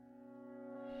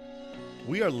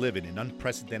We are living in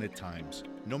unprecedented times.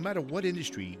 No matter what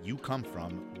industry you come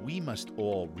from, we must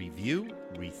all review,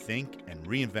 rethink, and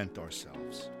reinvent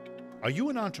ourselves. Are you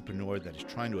an entrepreneur that is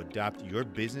trying to adapt your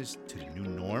business to the new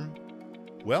norm?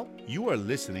 Well, you are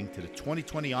listening to the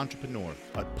 2020 Entrepreneur,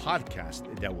 a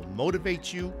podcast that will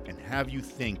motivate you and have you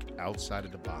think outside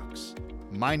of the box.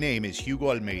 My name is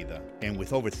Hugo Almeida, and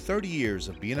with over 30 years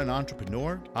of being an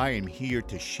entrepreneur, I am here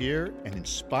to share and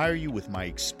inspire you with my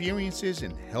experiences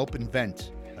and help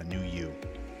invent a new you.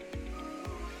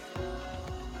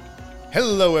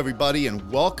 Hello, everybody,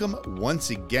 and welcome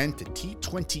once again to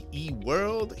T20E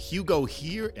World. Hugo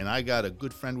here, and I got a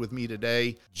good friend with me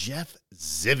today, Jeff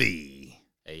Zivvy.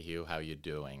 Hey, Hugh, how you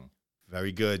doing?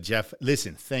 Very good, Jeff.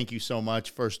 Listen, thank you so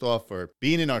much, first off, for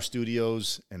being in our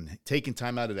studios and taking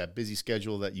time out of that busy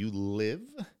schedule that you live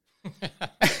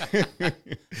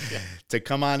to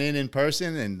come on in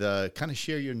person and kind of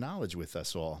share your knowledge with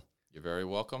us all. You're very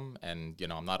welcome. And,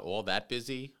 I'm not all that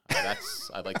busy.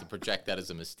 I'd like to project that as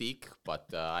a mystique,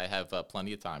 but I have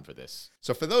plenty of time for this.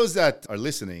 So for those that are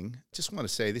listening, just want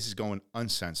to say this is going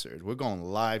uncensored. We're going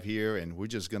live here, and we're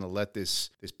just going to let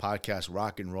this podcast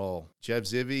rock and roll. Jeff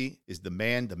Zivvy is the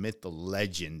man, the myth, the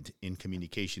legend in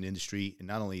communication industry, and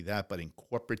not only that, but in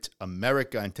corporate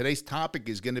America. And today's topic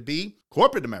is going to be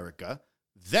corporate America,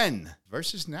 then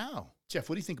versus now. Jeff,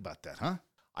 what do you think about that, huh?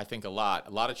 I think a lot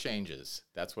of changes.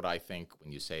 That's what I think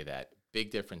when you say that.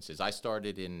 Big differences. I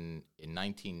started in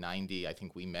 1990. I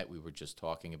think we were just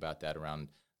talking about that around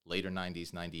later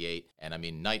 90s, 98. And I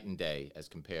mean, night and day as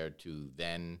compared to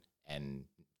then and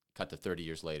cut to 30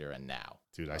 years later and now.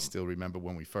 Dude, I still remember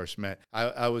when we first met.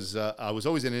 I was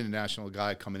always an international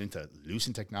guy coming into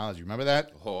Lucent Technology. Remember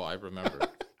that? Oh, I remember.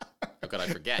 How could I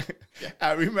forget? Yeah.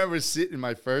 I remember sitting in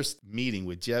my first meeting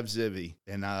with Jeff Zivvy.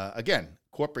 And again,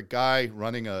 corporate guy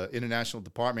running an international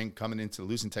department, coming into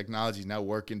Lucent Technologies, now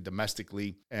working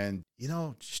domestically, and,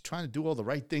 just trying to do all the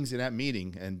right things in that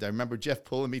meeting. And I remember Jeff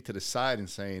pulling me to the side and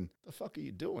saying, "The fuck are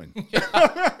you doing?"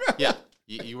 Yeah,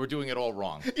 you were doing it all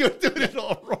wrong. You were doing it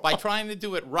all wrong. By trying to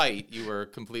do it right, you were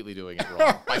completely doing it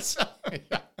wrong.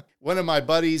 Yeah. One of my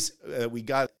buddies, we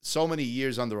got so many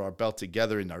years under our belt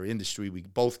together in our industry. We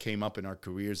both came up in our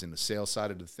careers in the sales side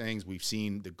of the things. We've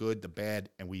seen the good, the bad,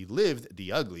 and we lived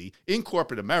the ugly in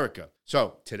corporate America.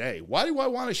 So today, why do I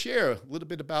want to share a little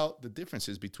bit about the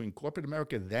differences between corporate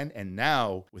America then and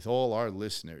now with all our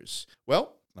listeners?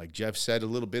 Well, like Jeff said a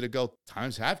little bit ago,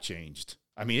 times have changed.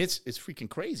 I mean, it's freaking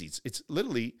crazy. It's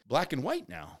literally black and white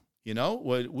now.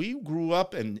 When we grew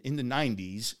up in the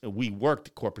 90s, we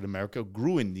worked corporate America,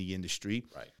 grew in the industry.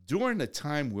 Right. During a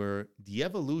time where the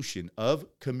evolution of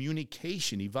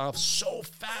communication evolved so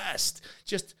fast,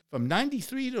 just from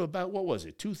 93 to about,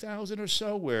 2000 or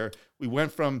so, where we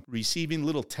went from receiving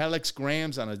little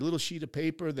telexgrams on a little sheet of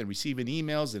paper, then receiving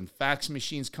emails and fax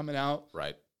machines coming out.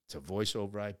 Right. To voice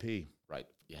over IP. Right.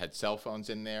 You had cell phones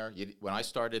in there. When I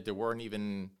started, there weren't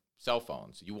even cell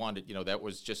phones. You wanted, there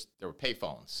were pay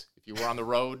phones. If you were on the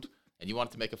road and you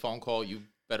wanted to make a phone call, you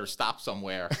better stop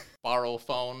somewhere, borrow a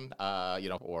phone,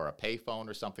 or a pay phone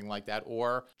or something like that,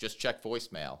 or just check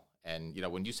voicemail. And,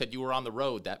 when you said you were on the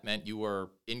road, that meant you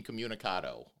were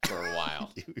incommunicado for a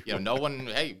while. No one,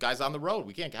 hey, guy's on the road.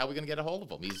 How are we going to get a hold of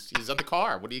him? He's in the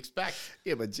car. What do you expect?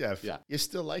 Yeah, but Jeff, you're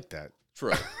still like that.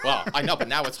 True. Well, I know,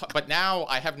 but now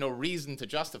I have no reason to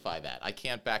justify that. I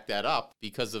can't back that up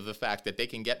because of the fact that they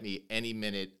can get me any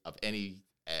minute of any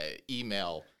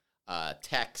email,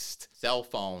 text, cell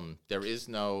phone. There is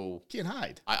no... Can't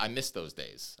hide. I miss those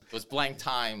days. Those blank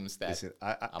times that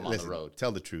I'm on the road.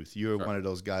 Tell the truth. You're one of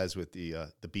those guys with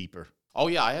the beeper. Oh,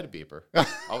 yeah, I had a beeper.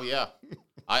 Oh, yeah.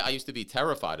 I used to be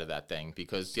terrified of that thing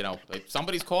because, if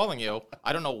somebody's calling you,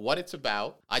 I don't know what it's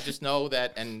about. I just know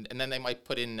that, and then they might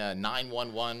put in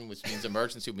 911, which means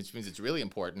emergency, which means it's really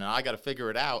important, and I got to figure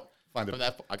it out. I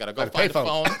got to go find a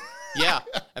phone. Yeah,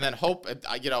 and then hope,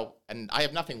 and I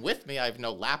have nothing with me. I have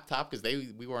no laptop because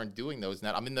we weren't doing those.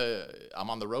 Now I'm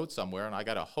on the road somewhere, and I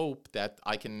got to hope that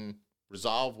I can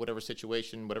resolve whatever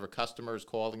situation, whatever customer is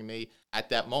calling me at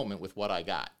that moment with what I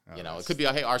got. It could be,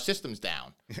 hey, our system's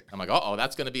down. I'm like,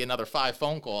 that's going to be another 5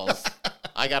 phone calls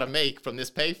I got to make from this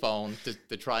payphone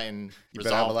to try and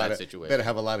resolve that situation. Better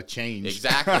have a lot of change.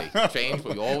 Exactly. Change,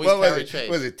 but you always carry change.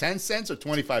 Was it 10 cents or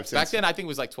 25 cents? Back then, I think it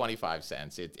was like 25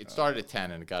 cents. It started at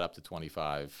 10 and it got up to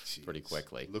 25 pretty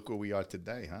quickly. Look where we are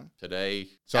today, huh? Today,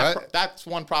 that's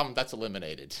one problem that's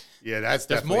eliminated. Yeah,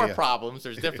 there's more problems.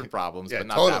 There's different problems, but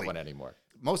not that one anymore.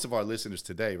 Most of our listeners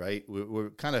today, right,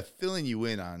 we're kind of filling you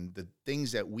in on the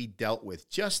things that we dealt with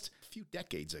just a few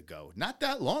decades ago. Not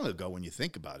that long ago when you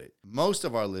think about it. Most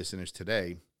of our listeners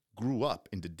today grew up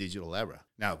in the digital era.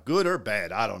 Now, good or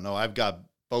bad, I don't know. I've got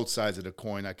both sides of the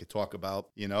coin I could talk about,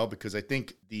 because I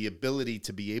think the ability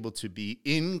to be able to be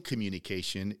in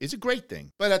communication is a great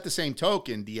thing. But at the same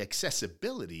token, the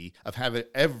accessibility of having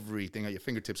everything at your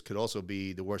fingertips could also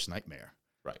be the worst nightmare.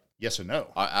 Right. Yes or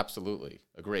no? Absolutely.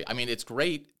 Agree. I mean, it's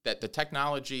great that the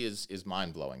technology is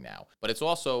mind-blowing now, but it's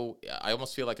also, I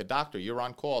almost feel like a doctor. You're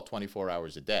on call 24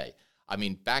 hours a day. I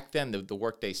mean, back then, the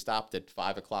workday stopped at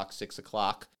 5 o'clock, 6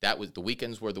 o'clock. That was, the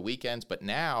weekends were the weekends. But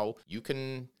now you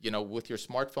can, with your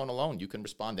smartphone alone, you can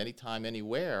respond anytime,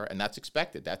 anywhere, and that's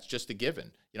expected. That's just a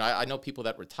given. I know people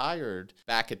that retired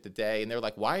back at the day, and they're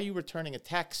like, why are you returning a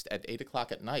text at 8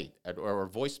 o'clock at night, or a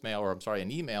voicemail, or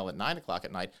an email at 9 o'clock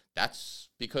at night? That's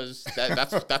because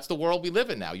that's the world we live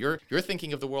in now. You're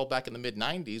thinking of the world back in the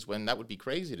mid-'90s when that would be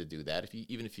crazy to do that,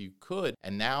 even if you could.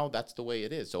 And now that's the way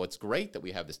it is. So it's great that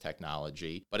we have this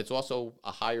technology, but it's also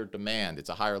a higher demand. It's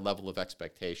a higher level of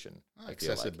expectation.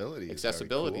 Accessibility.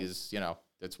 Accessibility cool. is,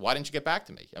 it's why didn't you get back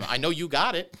to me? I know you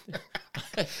got it.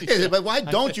 Yeah, but why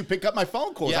don't you pick up my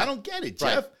phone calls? Yeah. I don't get it,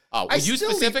 Jeff. Right. Oh, you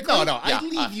specifically? No, Yeah. I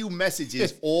leave you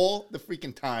messages all the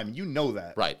freaking time. You know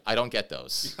that. Right. I don't get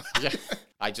those. Yeah.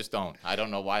 I just don't. I don't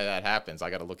know why that happens. I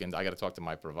got to talk to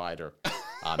my provider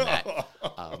on that.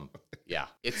 Yeah.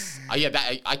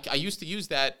 I used to use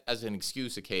that as an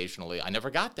excuse occasionally. I never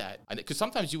got that. Because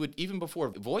sometimes you would, even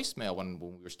before voicemail when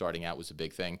we were starting out was a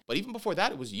big thing, but even before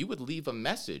that, you would leave a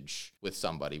message with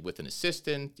somebody, with an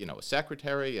assistant, a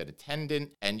secretary, an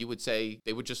attendant, and you would say,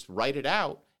 they would just write it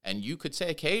out. And you could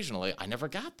say occasionally, I never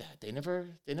got that. They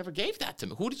never gave that to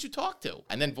me. Who did you talk to?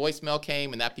 And then voicemail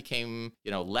came, and that became,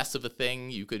 less of a thing.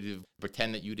 You could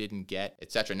pretend that you didn't get,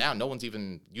 etc. Now, no one's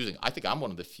even using. I think I'm one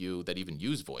of the few that even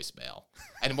use voicemail.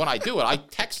 And when I do it, I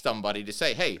text somebody to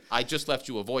say, hey, I just left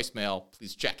you a voicemail.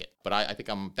 Please check it. But I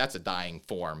think that's a dying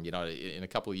form. In a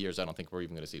couple of years, I don't think we're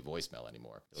even going to see voicemail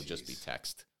anymore. It'll just be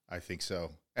text. I think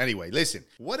so. Anyway, listen,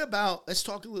 let's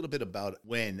talk a little bit about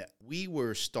when we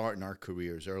were starting our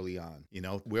careers early on,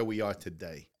 where we are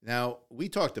today. Now, we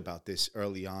talked about this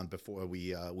early on before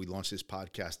we launched this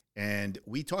podcast, and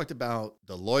we talked about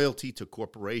the loyalty to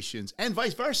corporations and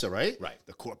vice versa, right? Right.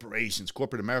 The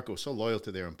corporate America was so loyal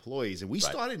to their employees, and we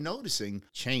started noticing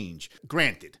change.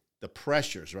 Granted, the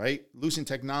pressures, right? Losing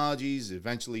technologies,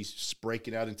 eventually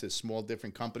breaking out into small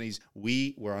different companies.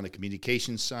 We were on the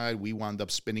communication side. We wound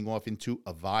up spinning off into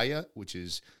Avaya, which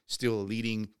is still a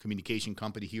leading communication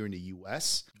company here in the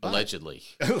U.S. Allegedly.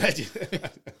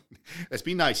 Let's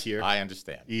be nice here. I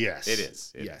understand. Yes. It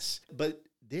is. Yes. But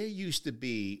there used to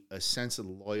be a sense of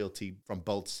loyalty from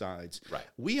both sides. Right.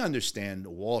 We understand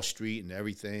Wall Street and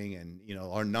everything, and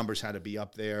our numbers had to be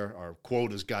up there. Our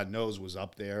quotas, God knows, was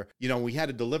up there. We had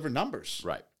to deliver numbers.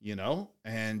 Right.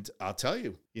 And I'll tell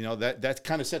you, that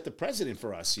kind of set the precedent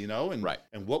for us, and right.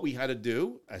 And what we had to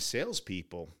do as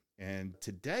salespeople. And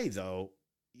today, though,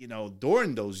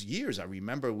 during those years, I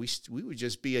remember we would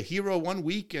just be a hero one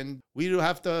week, and we'd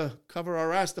have to cover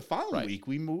our ass the following week.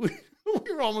 We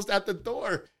were almost at the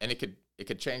door. And it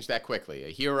could change that quickly. A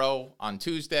hero on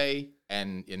Tuesday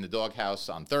and in the doghouse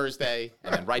on Thursday,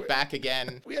 and then right back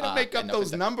again. We had to make up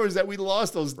those numbers that we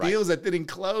lost, those deals that didn't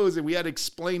close, and we had to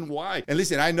explain why. And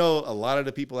listen, I know a lot of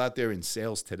the people out there in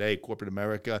sales today, corporate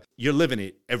America, you're living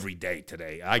it every day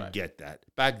today. I get that.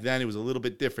 Back then, it was a little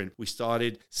bit different. We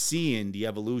started seeing the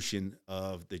evolution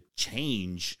of the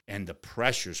change and the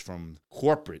pressures from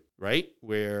corporate, right?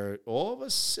 Where all of a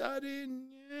sudden,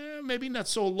 maybe not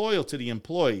so loyal to the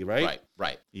employee, right?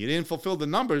 Right. You didn't fulfill the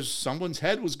numbers, someone's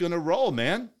head was going to roll,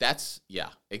 man. Yeah,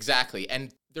 exactly.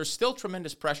 And there's still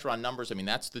tremendous pressure on numbers. I mean,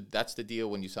 that's the deal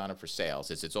when you sign up for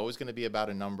sales. It's always going to be about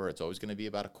a number. It's always going to be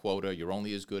about a quota. You're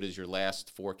only as good as your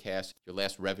last forecast, your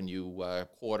last revenue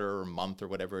quarter or month or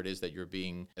whatever it is that you're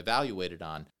being evaluated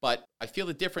on. But I feel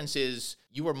the difference is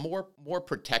you were more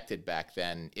protected back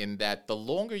then, in that the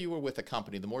longer you were with a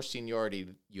company, the more seniority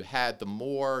you had, the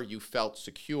more you felt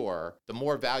secure, the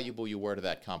more valuable you were to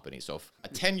that company. So if a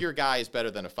 10-year guy is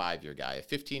better than a 5-year guy, a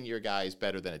 15-year guy is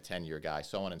better than a 10-year guy,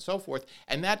 so on and so forth.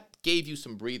 And that gave you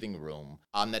some breathing room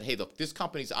on that, hey, look,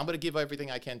 I'm going to give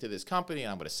everything I can to this company,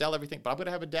 and I'm going to sell everything, but I'm going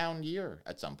to have a down year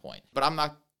at some point. But I'm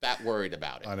not that worried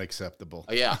about it. Unacceptable.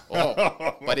 Yeah.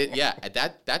 Oh. But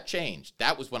that changed.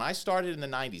 That was when I started in the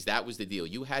 90s. That was the deal.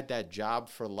 You had that job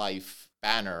for life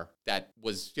banner that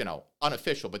was,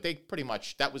 unofficial, but they pretty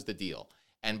much, that was the deal.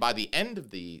 And by the end of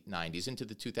the 90s into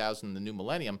the 2000s, the new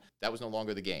millennium, that was no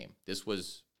longer the game. This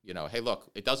was, hey,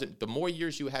 look, the more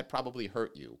years you had probably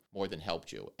hurt you more than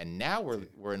helped you. And now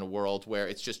we're in a world where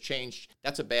it's just changed.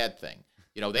 That's a bad thing.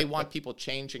 They want people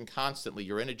changing constantly.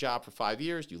 You're in a job for 5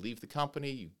 years, you leave the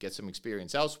company, you get some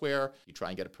experience elsewhere, you try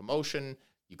and get a promotion,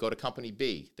 You go to company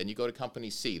B, then you go to company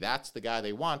C. That's the guy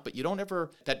they want, but you don't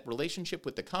ever, that relationship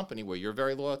with the company where you're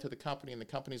very loyal to the company and the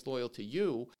company's loyal to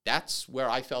you, that's where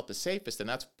I felt the safest, and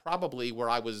that's probably where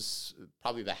I was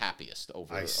probably the happiest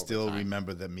over I still over time.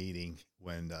 remember the meeting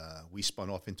when we spun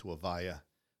off into Avaya.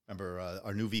 Remember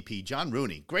our new VP, John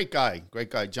Rooney. Great guy.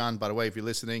 John, by the way, if you're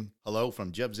listening, hello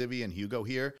from Jeb Zivvy and Hugo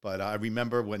here. But I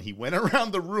remember when he went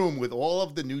around the room with all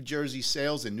of the New Jersey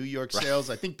sales and New York sales,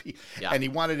 I think, and he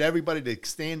wanted everybody to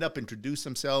stand up, introduce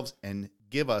themselves, and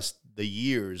give us the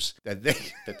years that they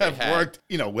have worked,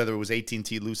 you know, whether it was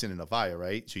AT&T, Lucent, and Avaya,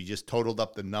 right? So you just totaled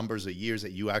up the numbers of years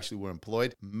that you actually were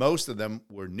employed. Most of them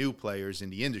were new players in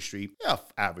the industry,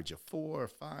 average of 4 or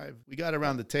 5. We got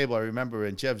around the table, I remember,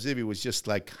 and Jeff Zivvy was just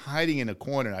like hiding in a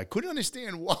corner. I couldn't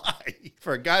understand why.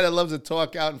 For a guy that loves to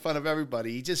talk out in front of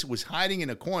everybody, he just was hiding in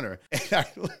a corner. And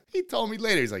he told me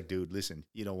later, he's like, dude, listen,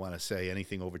 you don't want to say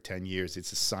anything over 10 years.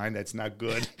 It's a sign that's not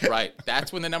good. Right.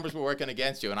 That's when the numbers were working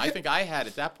against you. And I think I had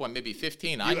at that point maybe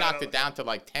 15. I knocked it down to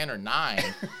like 10 or 9.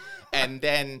 And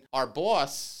then our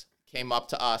boss came up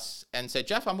to us and said,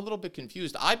 Jeff, I'm a little bit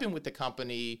confused. I've been with the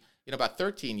company, about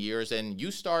 13 years, and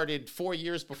you started 4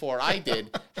 years before I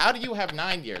did. How do you have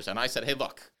 9 years? And I said, hey,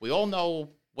 look, we all know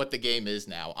what the game is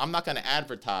now. I'm not going to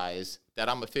advertise that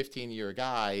I'm a 15-year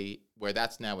guy where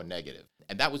that's now a negative.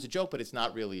 And that was a joke, but it's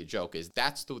not really a joke.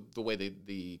 That's the way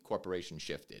the corporation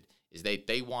shifted, is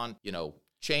they want,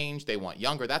 change. They want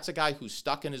younger. That's a guy who's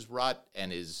stuck in his rut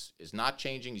and is not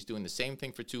changing. He's doing the same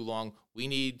thing for too long. We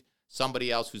need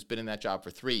somebody else who's been in that job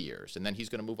for 3 years, and then he's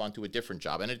going to move on to a different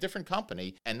job and a different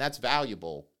company, and that's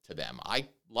valuable to them. I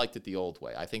liked it the old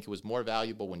way. I think it was more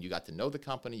valuable when you got to know the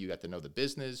company, you got to know the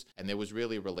business, and there was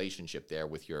really a relationship there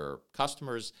with your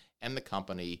customers and the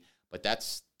company, but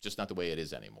that's just not the way it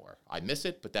is anymore. I miss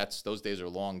it, but those days are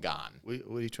long gone. What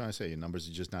are you trying to say? Your numbers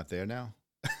are just not there now?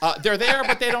 They're there,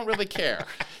 but they don't really care.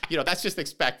 That's just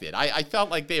expected. I felt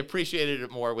like they appreciated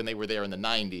it more when they were there in the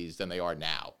 90s than they are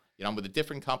now. I'm with a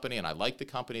different company, and I like the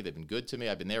company. They've been good to me.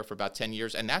 I've been there for about 10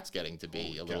 years, and that's getting to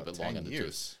be a little bit long in the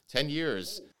tooth. 10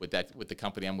 years with the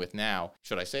company I'm with now.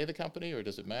 Should I say the company, or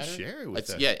does it matter? Share it with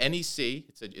us. Yeah, NEC.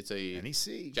 It's a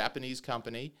NEC. Japanese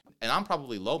company, and I'm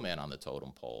probably low man on the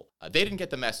totem pole. They didn't get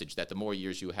the message that the more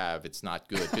years you have, it's not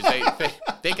good, because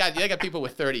they got people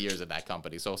with 30 years in that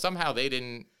company. So somehow they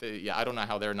didn't. I don't know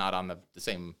how they're not on the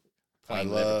same plane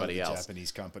with everybody else.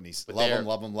 Japanese companies. But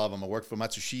love them. I worked for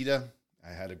Matsushita.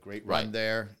 I had a great run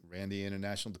there, ran the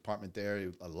international department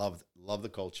there. I love the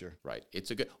culture. Right.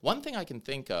 It's a good one thing I can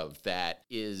think of that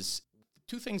is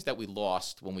two things that we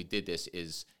lost when we did this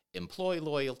is employee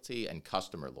loyalty and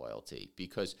customer loyalty,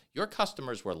 because your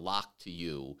customers were locked to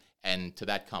you and to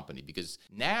that company, because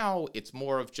now it's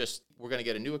more of just, we're going to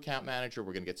get a new account manager,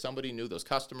 we're going to get somebody new, those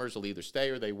customers will either stay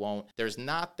or they won't. There's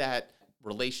not that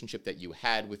relationship that you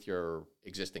had with your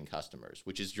existing customers,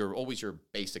 which is always your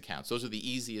base accounts. Those are the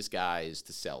easiest guys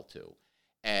to sell to.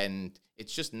 And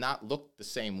it's just not looked the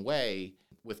same way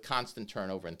with constant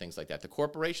turnover and things like that. The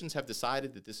corporations have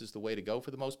decided that this is the way to go for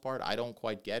the most part. I don't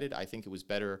quite get it. I think it was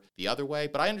better the other way,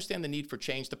 but I understand the need for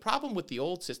change. The problem with the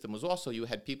old system was also you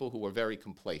had people who were very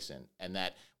complacent, and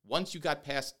that once you got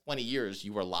past 20 years,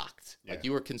 you were locked. Yeah. Like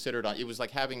you were considered it was like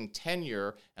having tenure,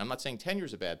 and I'm not saying tenure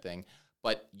is a bad thing,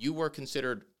 but you were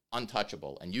considered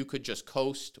untouchable, and you could just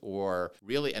coast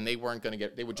and they weren't going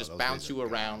to they would just bounce you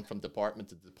around from department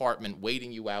to department,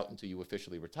 waiting you out until you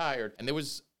officially retired. And there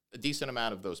was a decent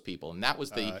amount of those people, and that was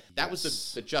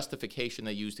the justification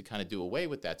they used to kind of do away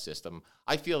with that system.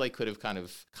 I feel they could have kind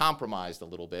of compromised a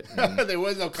little bit. There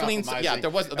was no compromising. Yeah, there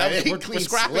was. We're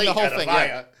scrapping the whole thing.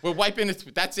 Yeah. We're wiping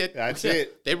it. That's it. That's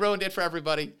it. They ruined it for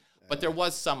everybody. But there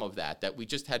was some of that we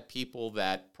just had people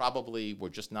that probably were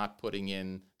just not putting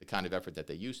in the kind of effort that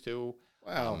they used to,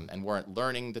 and weren't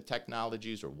learning the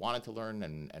technologies or wanted to learn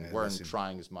and weren't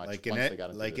trying as much.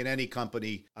 In any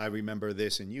company, I remember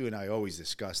this, and you and I always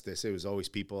discussed this. It was always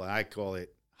people, and I call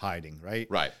it hiding, right?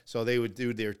 Right. So they would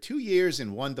do their 2 years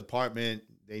in one department.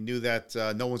 They knew that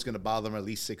no one's going to bother them at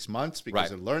least 6 months because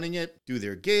they're learning it, do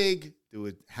their gig, do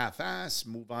it half-ass,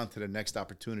 move on to the next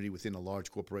opportunity within a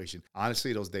large corporation.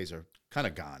 Honestly, those days are kind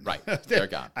of gone. Right. They're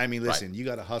gone. I mean, listen, you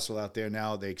got to hustle out there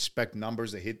now. They expect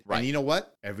numbers to hit. Right. And you know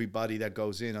what? Everybody that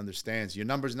goes in understands your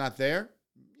number's not there.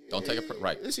 Don't take it.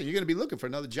 Right. Listen, you're going to be looking for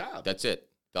another job. That's it.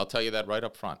 They'll tell you that right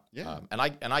up front. Yeah. And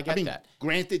I get that.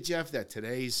 Granted, Jeff, that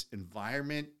today's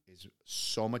environment is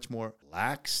so much more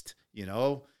laxed,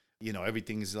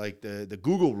 everything's like the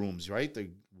Google rooms, right? The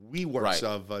WeWorks Right.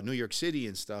 of New York City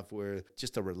and stuff, where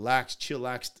just a relaxed,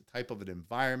 chillaxed type of an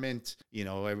environment. You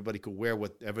know, everybody could wear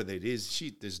whatever it is.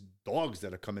 There's dogs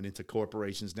that are coming into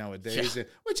corporations nowadays. Yeah.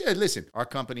 Which, listen, our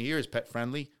company here is pet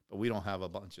friendly, but we don't have a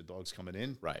bunch of dogs coming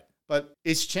in. Right. But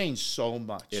it's changed so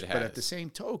much. It But has. at the same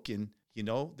token, you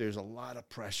know, there's a lot of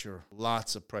pressure,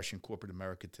 lots of pressure in corporate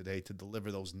America today to deliver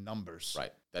those numbers.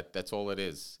 Right. That's all it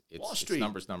is. Wall It's Street.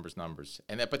 numbers.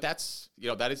 And but that's,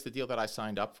 that is the deal that I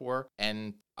signed up for.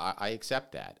 And I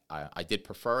accept that. I did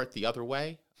prefer it the other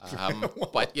way.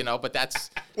 But that's.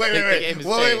 Wait. the game has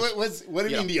changed. What do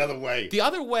you mean the other way? The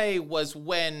other way was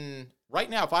when, right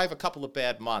now, if I have a couple of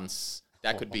bad months,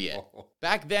 that could be it.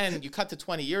 Back then, you cut to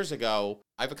 20 years ago,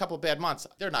 I have a couple of bad months,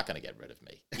 they're not going to get rid of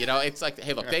me. It's like,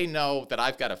 hey, look, they know that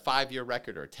I've got a 5-year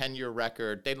record or a 10-year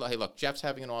record. They know, hey, look, Jeff's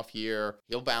having an off year.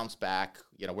 He'll bounce back.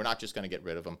 We're not just going to get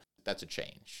rid of him. That's a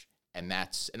change.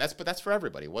 But that's for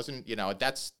everybody. It wasn't,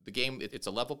 that's the game. It's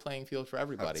a level playing field for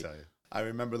everybody. I'll tell you. I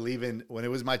remember leaving, when it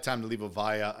was my time to leave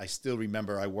Avaya, I still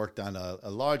remember I worked on a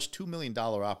large $2 million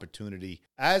opportunity.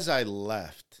 As I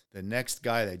left, the next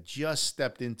guy that just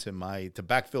stepped into to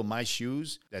backfill my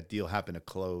shoes, that deal happened to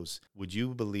close. Would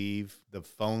you believe the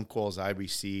phone calls I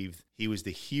received? He was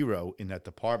the hero in that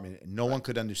department. And no one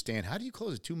could understand, how do you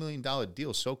close a $2 million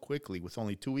deal so quickly with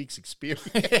only 2 weeks experience?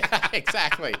 Yeah,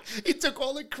 exactly. He took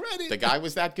all the credit. The guy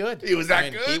was that good. He was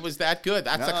that good? He was that good.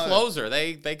 That's a closer.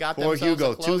 They got Poor themselves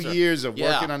Hugo, a closer. 2 years of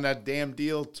working on that damn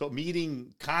deal,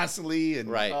 meeting constantly and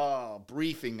Right.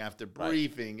 Briefing after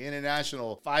briefing,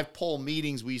 international 5-pole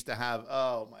meetings we used to have.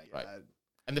 Oh, my Right. God.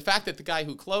 And the fact that the guy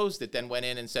who closed it then went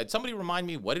in and said, somebody remind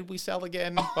me, what did we sell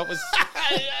again? What was,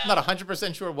 I'm not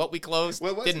 100% sure what we closed.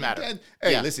 Well, Didn't matter.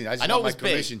 Hey, Yeah. listen, I just know want it my was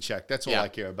commission big. check. That's all Yeah. I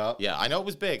care about. Yeah, I know it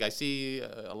was big. I see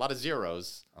a lot of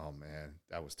zeros. Oh, man.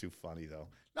 That was too funny, though.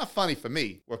 Not funny for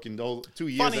me, working 2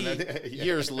 years. Funny Yeah.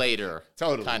 years later.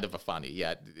 Totally. Kind of a funny.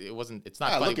 Yeah, it wasn't, it's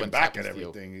not funny Looking when it back at happens to you.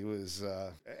 everything,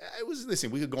 it was,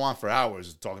 listen, we could go on for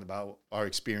hours talking about our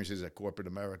experiences at corporate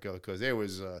America, because there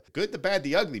was good, the bad,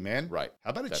 the ugly, man. Right. How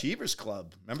about Achievers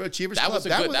Club? Remember Achievers That Club? was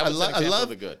an example of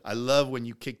the good. I love when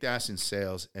you kicked ass in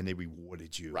sales and they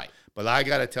rewarded you. Right. But I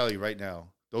got to tell you right now,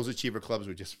 those Achiever Clubs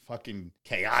were just fucking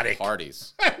chaotic.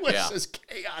 Parties. It was Yeah. just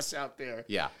chaos out there.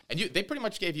 Yeah, and they pretty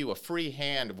much gave you a free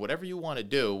hand of whatever you want to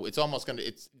do. It's almost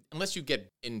unless you get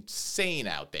insane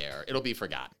out there, it'll be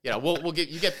forgotten. We'll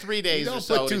get 3 days You don't or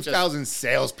so. put 2,000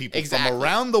 salespeople Exactly. from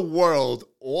around the world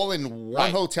all in one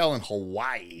Right. hotel in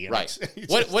Hawaii. Right.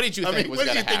 What did you think was what going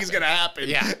do to you think is going to happen?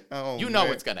 Yeah, Oh, you know man.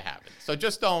 what's going to happen. So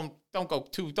just don't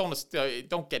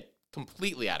get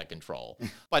completely out of control,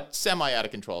 but semi out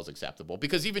of control is acceptable,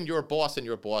 because even your boss and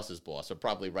your boss's boss are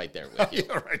probably right there with you.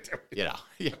 You're right there. Yeah.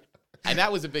 And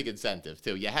that was a big incentive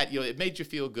too. It made you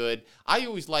feel good. I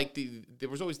always liked there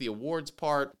was always the awards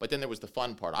part, but then there was the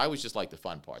fun part. I always just liked the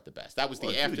fun part the best. That was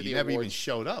Well, after dude, the you never awards. even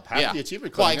showed up. Half Yeah. the Achiever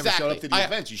Club, Well, you never showed up to exactly. the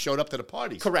events. You showed up to the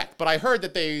parties. Correct, but I heard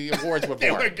that the awards were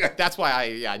They were boring. good. That's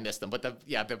why I missed them. But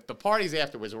the parties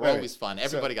afterwards were Right. always fun.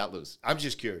 Everybody got loose. I'm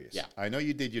just curious. Yeah. I know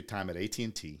you did your time at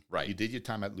AT&T. Right. You did your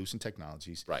time at Lucent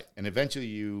Technologies. Right. And eventually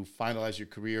you finalized your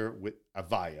career with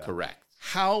Avaya. Correct.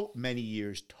 How many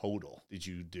years total did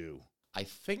you do? I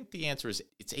think the answer is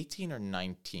it's 18 or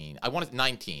 19. I wanted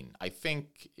 19. I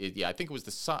think it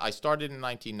was I started in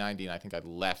 1990, and I think I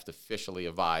left officially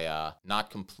Avaya, not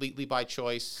completely by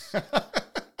choice,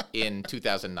 in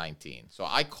 2019. So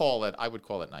I would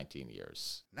call it 19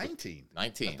 years. 19.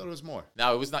 19. I thought it was more.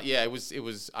 No, it was not. Yeah, it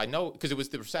was. I know, because it was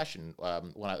the recession.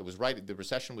 It was right. The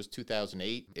recession was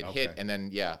 2008. It hit, and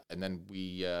then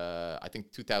we. I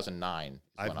think 2009.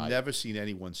 I've never seen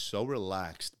anyone so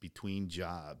relaxed between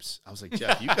jobs. I was like,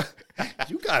 Jeff,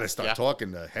 you got to start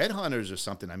talking to headhunters or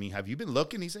something. I mean, have you been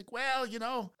looking? He's like, well,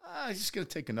 it's just going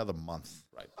to take another month.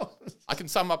 Right. I can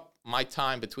sum up my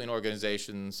time between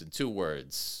organizations in 2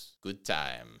 words: good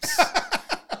times.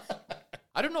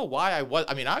 I don't know why I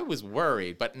was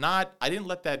worried, but I didn't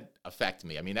let that affect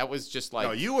me. I mean, that was just like.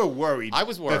 No, you were worried. I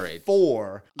was worried.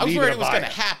 Before I was worried it was Avaya. going to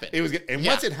happen. And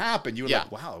once it happened, you were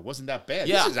like, wow, it wasn't that bad.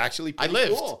 Yeah. This is actually pretty I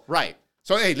lived. cool. Right.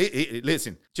 So, hey,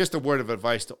 listen, just a word of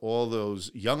advice to all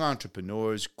those young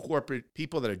entrepreneurs, corporate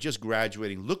people that are just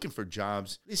graduating, looking for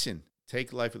jobs. Listen,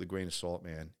 take life with a grain of salt,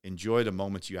 man. Enjoy the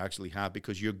moments you actually have,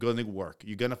 because you're going to work.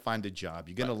 You're going to find a job.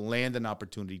 You're going to land an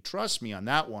opportunity. Trust me on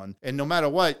that one. And no matter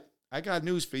what, I got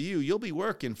news for you. You'll be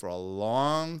working for a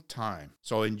long time.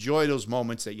 So enjoy those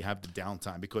moments that you have the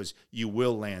downtime, because you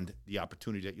will land the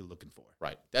opportunity that you're looking for.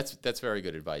 Right. That's very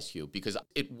good advice, Hugh, because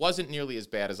it wasn't nearly as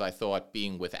bad as I thought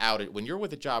being without it. When you're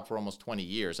with a job for almost 20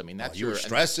 years, I mean, that's you were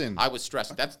stressing. I was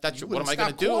stressing. That's what am I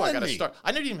going to do? I got to start.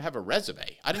 I didn't even have a resume.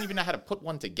 I didn't even know how to put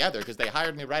one together because they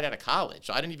hired me right out of college.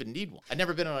 So I didn't even need one. I'd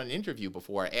never been on an interview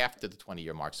before after the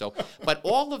 20-year mark. So, but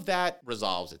all of that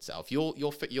resolves itself. You'll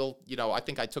I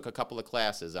think I took a couple of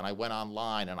classes and I went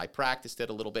online and I practiced it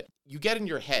a little bit. You get in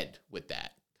your head with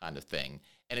that kind of thing.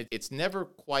 And it's never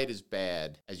quite as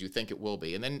bad as you think it will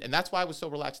be. And that's why I was so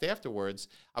relaxed afterwards.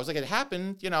 I was like, it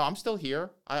happened. I'm still here.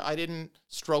 I didn't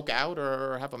stroke out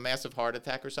or have a massive heart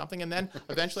attack or something. And then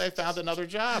eventually I found another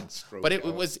job. But it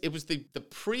was the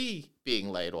pre being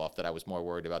laid off that I was more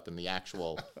worried about than the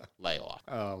actual layoff.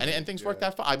 And things worked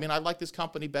out fine. I mean, I like this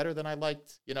company better than I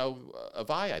liked,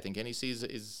 Avaya. I think NEC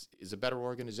is a better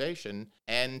organization.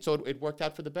 And so it worked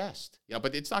out for the best.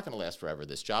 But it's not going to last forever,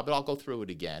 this job. But I'll go through it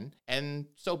again. And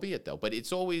so be it, though. But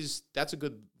it's always, that's a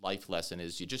good life lesson,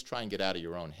 is you just try and get out of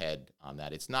your own head on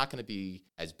that. It's not going to be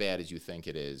as bad as you think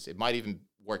it is. It might even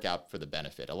work out for the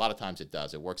benefit. A lot of times it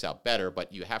does. It works out better,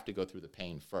 but you have to go through the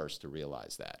pain first to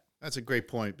realize that. That's a great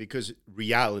point, because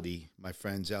reality, my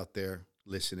friends out there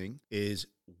listening, is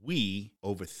we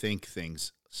overthink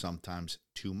things sometimes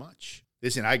too much.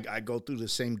 Listen, I go through the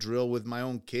same drill with my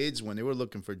own kids when they were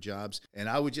looking for jobs, and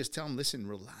I would just tell them, listen,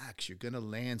 relax, you're going to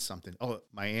land something. Oh,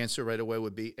 my answer right away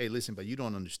would be, hey, listen, but you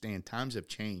don't understand. Times have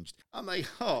changed. I'm like,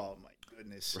 oh, my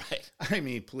goodness. Right. I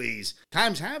mean, please.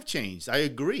 Times have changed. I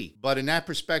agree. But in that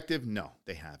perspective, no,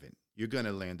 they haven't. You're going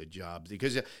to land a job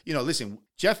because, listen,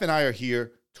 Jeff and I are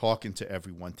here talking to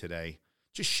everyone today,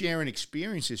 just sharing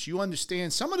experiences. You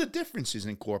understand some of the differences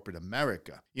in corporate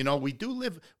America. We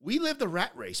lived a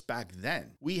rat race back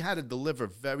then. We had to deliver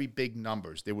very big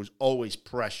numbers. There was always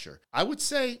pressure. I would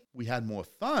say we had more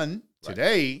fun. Right.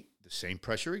 Today, the same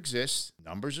pressure exists.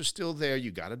 Numbers are still there.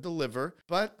 You got to deliver.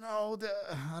 But no,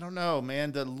 I don't know,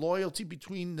 man. The loyalty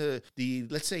between the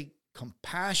let's say,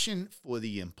 compassion for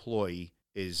the employee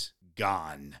is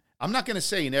gone. I'm not going to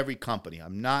say in every company.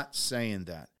 I'm not saying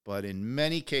that. But in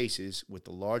many cases with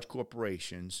the large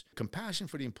corporations, compassion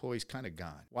for the employee is kind of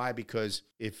gone. Why? Because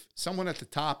if someone at the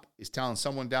top is telling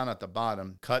someone down at the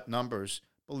bottom, cut numbers,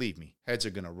 believe me, heads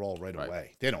are going to roll right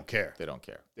away. They don't care. They don't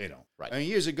care. They don't. Right. I mean,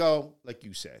 years ago, like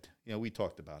you said, we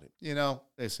talked about it.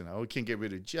 Listen, we can't get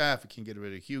rid of Jeff. We can't get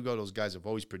rid of Hugo. Those guys have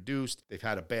always produced. They've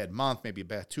had a bad month, maybe a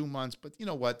bad 2 months. But you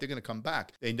know what? They're going to come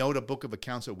back. They know the book of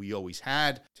accounts that we always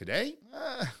had. Today,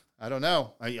 I don't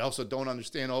know. I also don't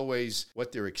understand always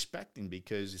what they're expecting,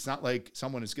 because it's not like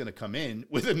someone is going to come in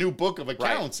with a new book of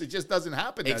accounts. Right. It just doesn't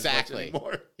happen exactly as much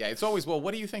anymore. Yeah, it's always, well,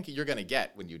 what do you think you're going to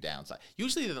get when you downsize?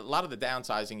 Usually a lot of the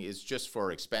downsizing is just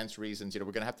for expense reasons. We're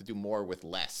going to have to do more with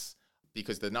less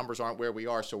because the numbers aren't where we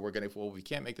are. So we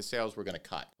can't make the sales, we're going to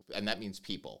cut. And that means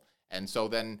people. And so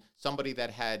then somebody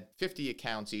that had 50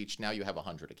 accounts each, now you have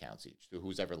 100 accounts each,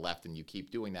 who's ever left, and you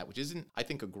keep doing that, which isn't, I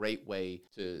think, a great way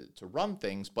to run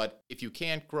things. But if you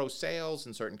can't grow sales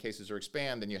in certain cases or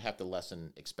expand, then you have to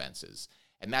lessen expenses.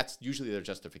 And that's usually their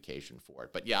justification for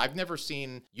it. But yeah, I've never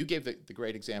seen, you gave the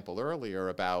great example earlier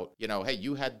about, hey,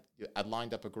 you had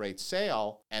lined up a great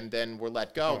sale and then were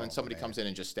let go. And then somebody comes in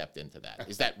and just stepped into that.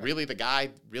 Is that really the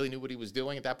guy really knew what he was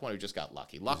doing at that point, or just got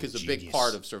lucky? Luck is a big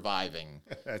part of surviving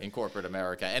in corporate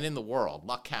America and in the world.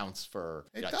 Luck counts for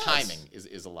timing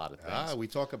is a lot of things. We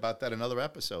talk about that in other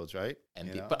episodes, right?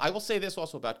 But I will say this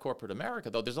also about corporate America,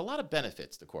 though. There's a lot of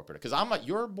benefits to corporate, because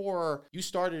you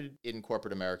started in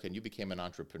corporate America and you became an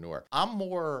entrepreneur.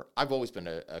 I've always been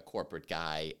a corporate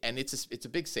guy, and it's a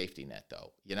big safety net,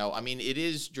 though.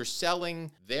 You're selling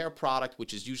their product,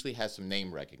 which usually has some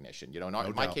name recognition.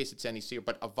 In my case, it's NEC,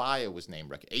 but Avaya was name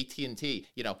recognition. AT&T,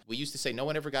 we used to say no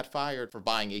one ever got fired for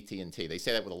buying AT&T. They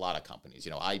say that with a lot of companies,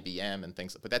 IBM and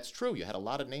things. But that's true. You had a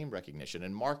lot of name recognition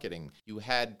and marketing. You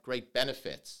had great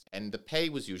benefits, and the pay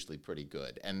was usually pretty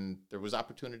good, and there was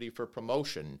opportunity for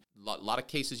promotion. A lot of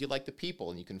cases you like the people,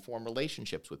 and you can form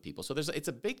relationships with people. So it's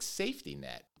a big safety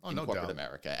net in corporate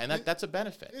America, and that's a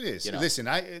benefit. It is. Listen,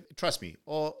 trust me,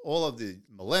 all of the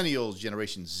millennials,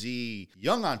 Generation Z,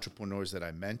 young entrepreneurs that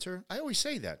I mentor, I always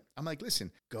say that. I'm like,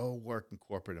 listen, go work in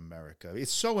corporate America.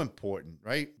 It's so important,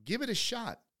 right? Give it a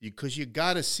shot. Because you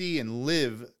got to see and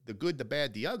live the good, the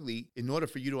bad, the ugly in order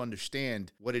for you to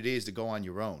understand what it is to go on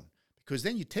your own. Because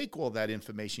then you take all that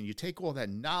information, you take all that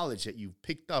knowledge that you've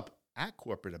picked up at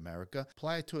corporate America,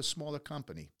 apply it to a smaller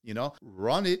company.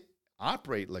 Run it,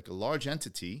 operate like a large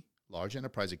entity, large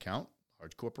enterprise account,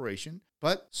 large corporation,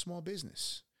 but small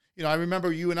business. You know, I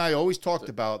remember you and I always talked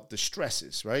about the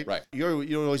stresses, right? Right.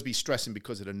 You'd always be stressing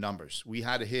because of the numbers. We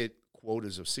had to hit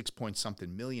quotas of $6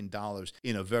 million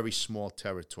in a very small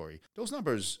territory. Those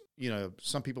numbers, you know,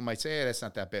 some people might say, hey, that's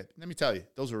not that bad. Let me tell you,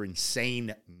 those are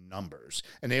insane numbers.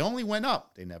 And they only went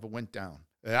up. They never went down.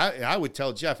 And I would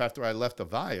tell Jeff after I left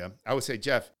Avaya, I would say,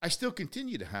 Jeff, I still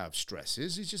continue to have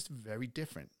stresses. It's just very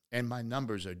different. And my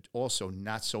numbers are also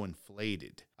not so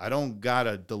inflated. I don't got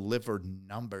to deliver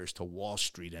numbers to Wall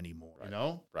Street anymore, Right. you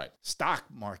know? Right. Stock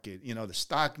market, you know, the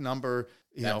stock number,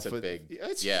 That's a big-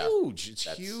 it's yeah, huge. It's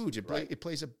that's huge. right. It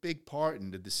plays a big part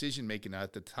in the decision making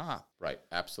at the top. Right,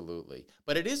 absolutely.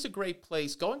 But it is a great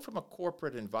place. Going from a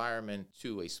corporate environment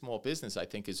to a small business, I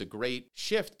think, is a great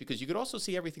shift because you could also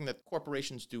see everything that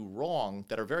corporations do wrong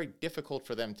that are very difficult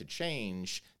for them to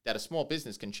change, that a small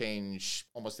business can change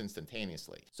almost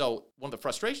instantaneously. So one of the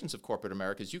frustrations of corporate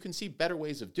America is you can see better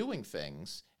ways of doing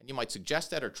things, and you might suggest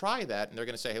that or try that, and they're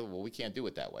going to say, hey, well, we can't do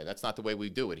it that way. That's not the way we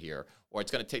do it here. Or it's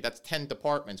going to take, that's 10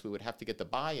 departments. We would have to get the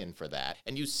buy-in for that.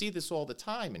 And you see this all the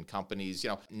time in companies, you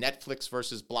know, Netflix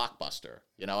versus Blockbuster.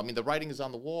 You know, I mean, the writing is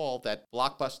on the wall that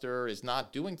Blockbuster is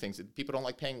not doing things. People don't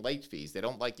like paying late fees. They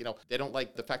don't like, you know, they don't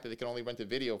like the fact that they can only rent a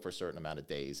video for a certain amount of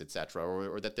days, et cetera,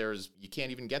 or that you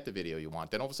can't even get the video you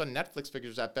want. Then all of a sudden Netflix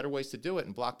figures out better ways to do it,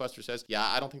 and Blockbuster says, yeah,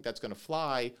 I don't think that's going to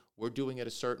fly. We're doing it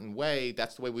a certain way.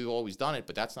 That's the way we've always done it,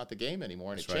 but that's not the game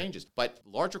anymore, and That's it right. changes. But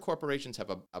larger corporations have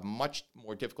a much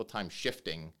more difficult time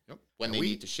shifting when And they we-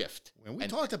 need to shift. And we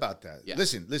And- talked about that. Yeah.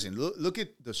 Listen, look at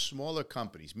the smaller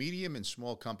companies, medium and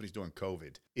small companies during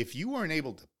COVID. If you weren't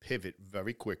able to pivot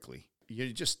very quickly,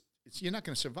 you're not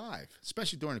going to survive,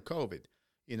 especially during COVID.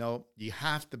 You know, you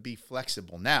have to be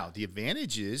flexible. Now, the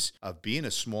advantages of being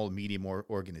a small, medium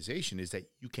organization is that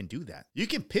you can do that. You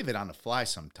can pivot on the fly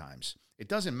sometimes. It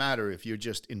doesn't matter if you're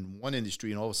just in one industry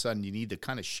and all of a sudden you need to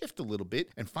kind of shift a little bit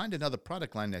and find another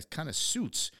product line that kind of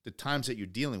suits the times that you're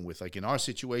dealing with. Like in our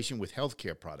situation with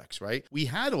healthcare products, right? We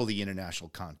had all the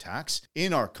international contacts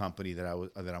in our company that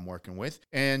I'm working with,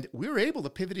 and we were able to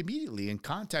pivot immediately and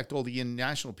contact all the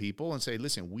international people and say,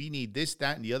 listen, we need this,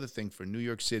 that, and the other thing for New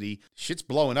York City. Shit's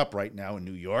blowing up right now in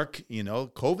New York. You know,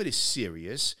 COVID is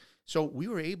serious. So we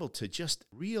were able to just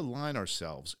realign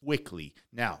ourselves quickly.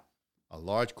 Now, a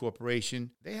large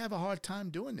corporation, they have a hard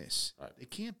time doing this. Right. They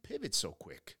can't pivot so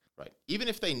quick. Right. Even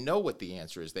if they know what the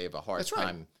answer is, they have a hard That's right.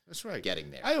 time That's right. getting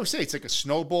there. I always say it's like a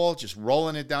snowball, just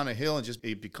rolling it down a hill, and just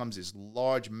it becomes this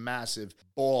large, massive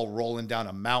ball rolling down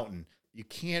a mountain. You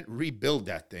can't rebuild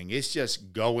that thing. It's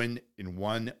just going in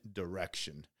one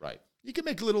direction. Right. You can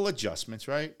make little adjustments,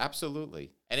 right?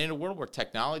 Absolutely. And in a world where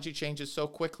technology changes so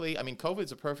quickly, I mean,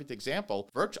 COVID's a perfect example.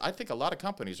 I think a lot of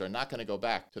companies are not going to go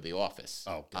back to the office.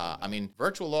 Oh, God, I mean,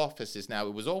 virtual office is now,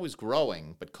 it was always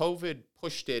growing, but COVID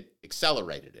pushed it,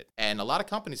 accelerated it. And a lot of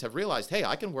companies have realized, hey,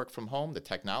 I can work from home. The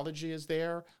technology is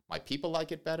there. My people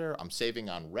like it better. I'm saving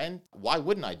on rent. Why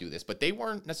wouldn't I do this? But they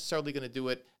weren't necessarily going to do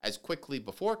it as quickly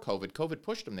before COVID. COVID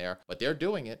pushed them there, but they're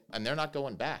doing it and they're not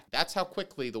going back. That's how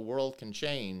quickly the world can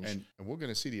change. And we're going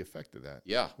to see the effect of that.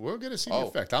 Yeah. We're going to see the Oh.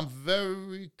 effect. I'm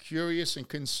very curious and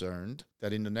concerned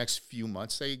that in the next few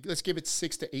months, say, let's give it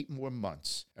 6 to 8 more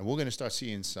months, and we're going to start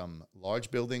seeing some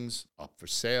large buildings up for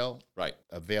sale, Right.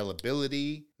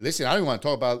 availability. Listen, I don't want to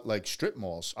talk about like strip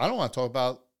malls. I don't want to talk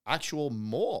about actual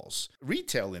malls,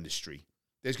 retail industry.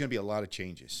 There's going to be a lot of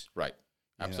changes. Right.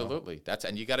 You know? Absolutely.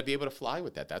 And you got to be able to fly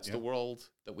with that. That's Yeah. the world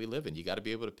that we live in. You got to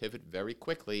be able to pivot very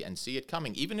quickly and see it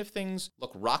coming. Even if things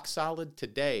look rock solid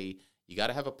today, you got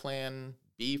to have a plan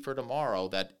B for tomorrow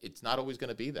that it's not always going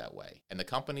to be that way. And the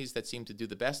companies that seem to do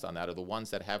the best on that are the ones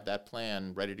that have that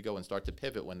plan ready to go and start to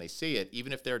pivot when they see it.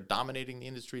 Even if they're dominating the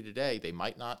industry today, they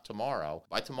might not tomorrow.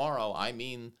 By tomorrow, I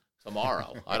mean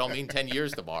tomorrow. I don't mean 10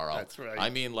 years tomorrow. That's right. I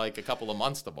mean like a couple of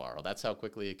months tomorrow. That's how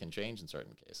quickly it can change in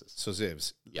certain cases. So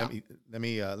Zivs, Yeah. let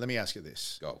me ask you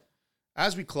this. Go.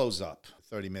 As we close up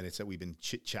 30 minutes that we've been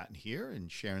chit-chatting here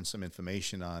and sharing some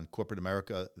information on corporate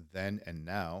America then and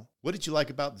now, what did you like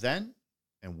about then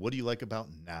and what do you like about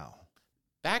now?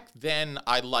 Back then,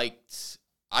 I liked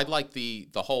the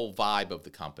whole vibe of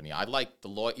the company. I liked the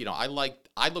law. You know, I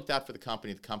looked out for the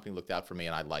company looked out for me,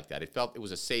 and I liked that. It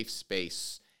was a safe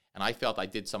space, and I felt I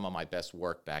did some of my best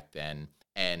work back then.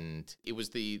 And it was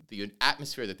the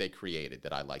atmosphere that they created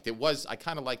that I liked. I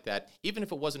kind of liked that. Even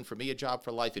if it wasn't for me a job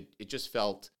for life, it just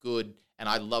felt good. And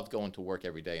I loved going to work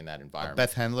every day in that environment.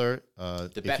 Beth Hendler,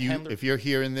 if you're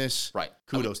hearing this, Right.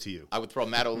 kudos to you. I would throw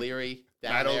Matt O'Leary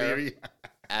down Matt there. O'Leary.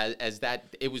 as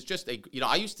that. It was just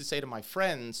I used to say to my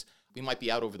friends, we might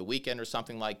be out over the weekend or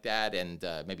something like that, and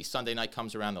maybe Sunday night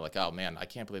comes around, they're like, oh man, I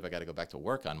can't believe I got to go back to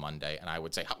work on Monday. And I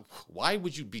would say, why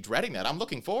would you be dreading that? I'm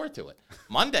looking forward to it.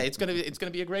 Monday, it's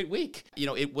gonna be a great week.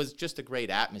 It was just a great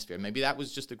atmosphere. Maybe that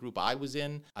was just the group I was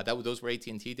in. Those were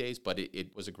AT&T days, but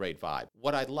it was a great vibe.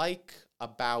 What I like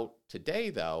about today,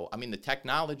 though, I mean, the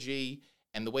technology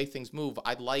and the way things move,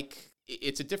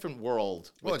 it's a different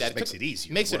world. Well, it just makes it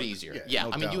easier. Makes it easier. Yeah.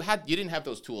 No I mean, doubt. you didn't have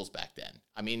those tools back then.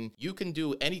 I mean, you can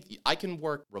do anything. I can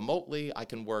work remotely. I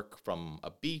can work from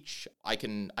a beach. I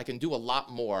can do a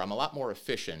lot more. I'm a lot more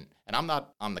efficient, and I'm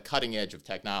not on the cutting edge of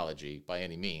technology by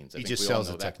any means. He just sells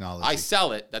the technology. I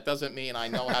sell it. That doesn't mean I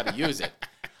know how to use it.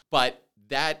 But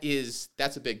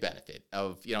that's a big benefit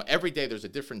of, every day there's a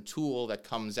different tool that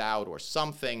comes out or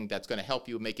something that's going to help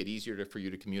you make it easier for you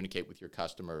to communicate with your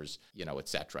customers, et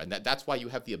cetera. And that's why you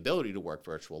have the ability to work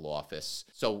virtual office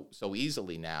so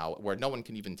easily now, where no one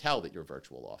can even tell that you're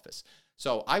virtual office.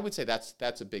 So I would say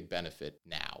that's a big benefit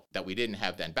now that we didn't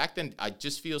have then. Back then, it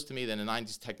just feels to me that in the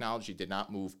 90s, technology did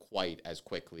not move quite as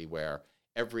quickly, where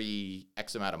every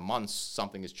X amount of months,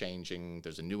 something is changing.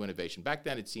 There's a new innovation. Back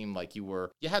then, it seemed like you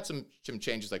had some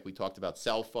changes, like we talked about.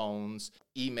 Cell phones,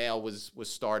 email was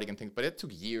starting and things, but it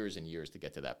took years and years to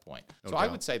get to that point. So I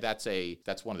would say that's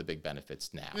one of the big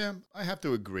benefits now. Yeah, I have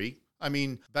to agree. I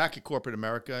mean, back at corporate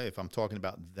America, if I'm talking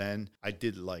about then, I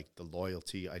did like the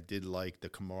loyalty. I did like the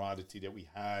camaraderie that we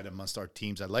had amongst our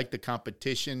teams. I liked the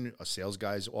competition. Our sales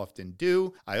guys often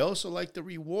do. I also like the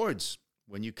rewards.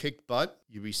 When you kicked butt,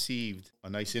 you received a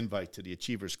nice invite to the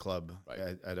Achievers Club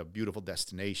at a beautiful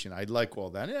destination. I like all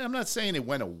that. And I'm not saying it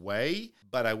went away,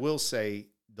 but I will say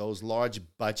those large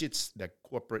budgets that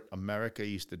corporate America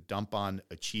used to dump on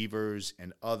Achievers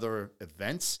and other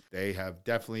events, they have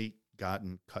definitely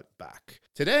gotten cut back.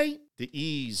 Today, the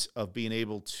ease of being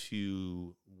able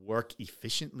to work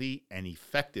efficiently and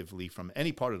effectively from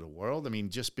any part of the world. I mean,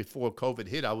 just before COVID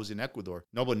hit, I was in Ecuador.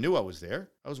 Nobody knew I was there.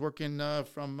 I was working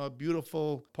from a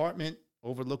beautiful apartment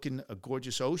overlooking a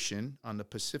gorgeous ocean on the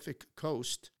Pacific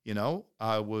coast.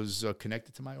 I was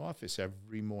connected to my office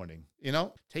every morning.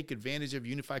 Take advantage of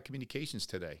unified communications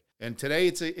today. And today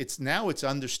it's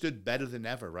understood better than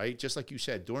ever, right? Just like you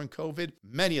said, during COVID,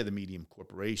 many of the medium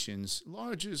corporations,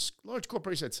 large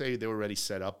corporations, I'd say they were already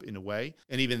set up in a way.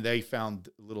 And even they found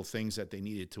little things that they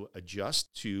needed to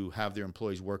adjust to have their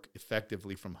employees work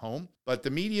effectively from home. But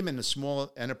the medium and the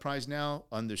small enterprise now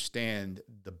understand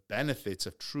the benefits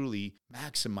of truly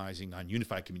maximizing on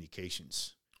unified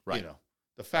communications. Right.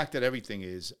 The fact that everything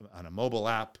is on a mobile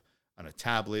app, on a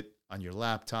tablet, on your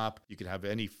laptop. You could have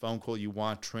any phone call you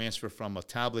want, transfer from a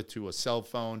tablet to a cell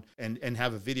phone, and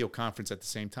have a video conference at the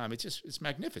same time. It's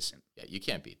magnificent. Yeah, you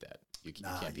can't beat that. You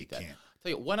can't beat that. Can't.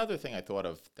 I'll tell you, one other thing I thought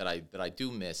of that I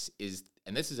do miss is,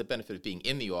 and this is a benefit of being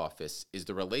in the office, is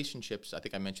the relationships. I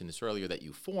think I mentioned this earlier, that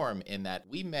you form in that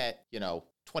we met,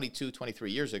 22,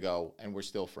 23 years ago, and we're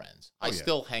still friends. I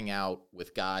still hang out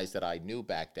with guys that I knew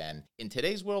back then. In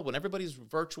today's world, when everybody's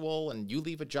virtual and you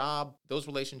leave a job, those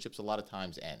relationships a lot of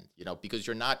times end, because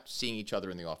you're not seeing each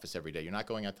other in the office every day. You're not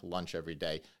going out to lunch every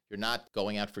day. You're not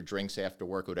going out for drinks after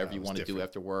work, whatever you want to do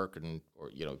after work, or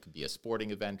it could be a sporting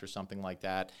event or something like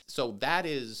that. So that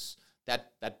is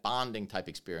that bonding type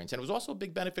experience. And it was also a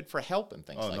big benefit for help and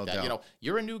things like no that. doubt.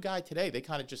 You're a new guy today. They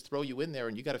kind of just throw you in there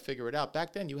and you got to figure it out.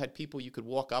 Back then, you had people you could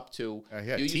walk up to.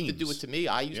 You used to do it to me.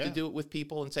 I used to do it with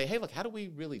people and say, hey, look, how do we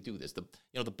really do this?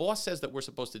 The boss says that we're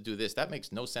supposed to do this. That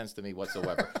makes no sense to me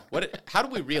whatsoever. How do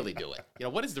we really do it?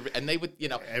 What is and they would,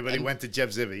 Everybody went to Jeff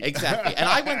Zivvy. Exactly. And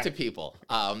I went to people.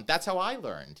 That's how I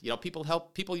learned.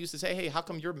 People used to say, hey, how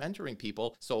come you're mentoring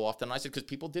people so often? And I said, because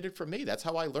people did it for me. That's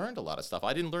how I learned a lot of stuff.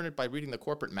 I didn't learn it by reading the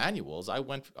corporate manuals. I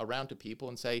went around to people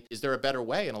and say, is there a better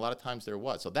way? And a lot of times there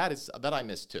was. So that I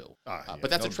miss too. But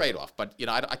that's a trade-off. But,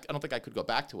 I don't think I could go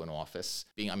back to an office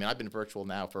I've been virtual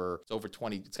now for over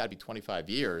 20, it's got to be 25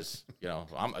 years.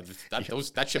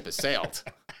 That ship has sailed.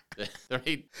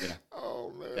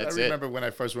 Oh, man. I remember when I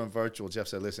first went virtual, Jeff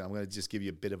said, listen, I'm going to just give you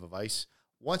a bit of advice.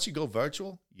 Once you go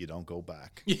virtual, you don't go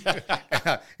back.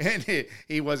 Yeah. And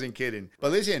he wasn't kidding.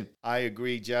 But listen, I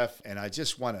agree, Jeff. And I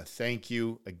just want to thank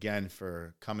you again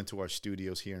for coming to our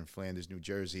studios here in Flanders, New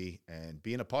Jersey, and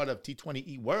being a part of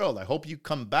T20E World. I hope you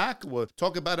come back. We'll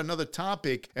talk about another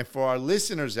topic. And for our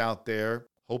listeners out there,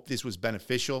 hope this was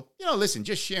beneficial. Listen,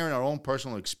 just sharing our own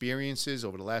personal experiences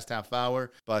over the last half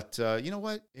hour. But you know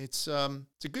what? It's a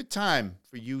good time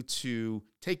for you to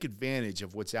take advantage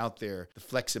of what's out there, the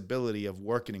flexibility of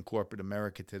working in corporate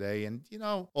America today. And,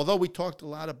 although we talked a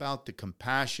lot about the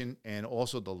compassion and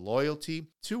also the loyalty,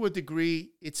 to a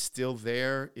degree, it's still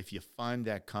there if you find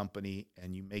that company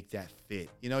and you make that fit.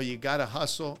 You got to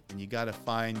hustle and you got to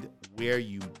find where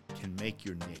you can make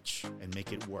your niche and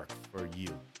make it work for you.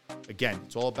 Again,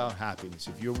 it's all about happiness.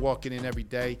 If you're walking in every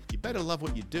day, you better love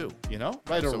what you do, Right or wrong?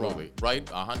 Absolutely. Right,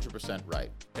 100% right.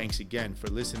 Thanks again for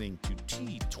listening to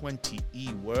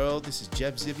T20E World. This is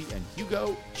Jeff Zivvy and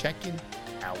Hugo checking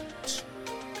out.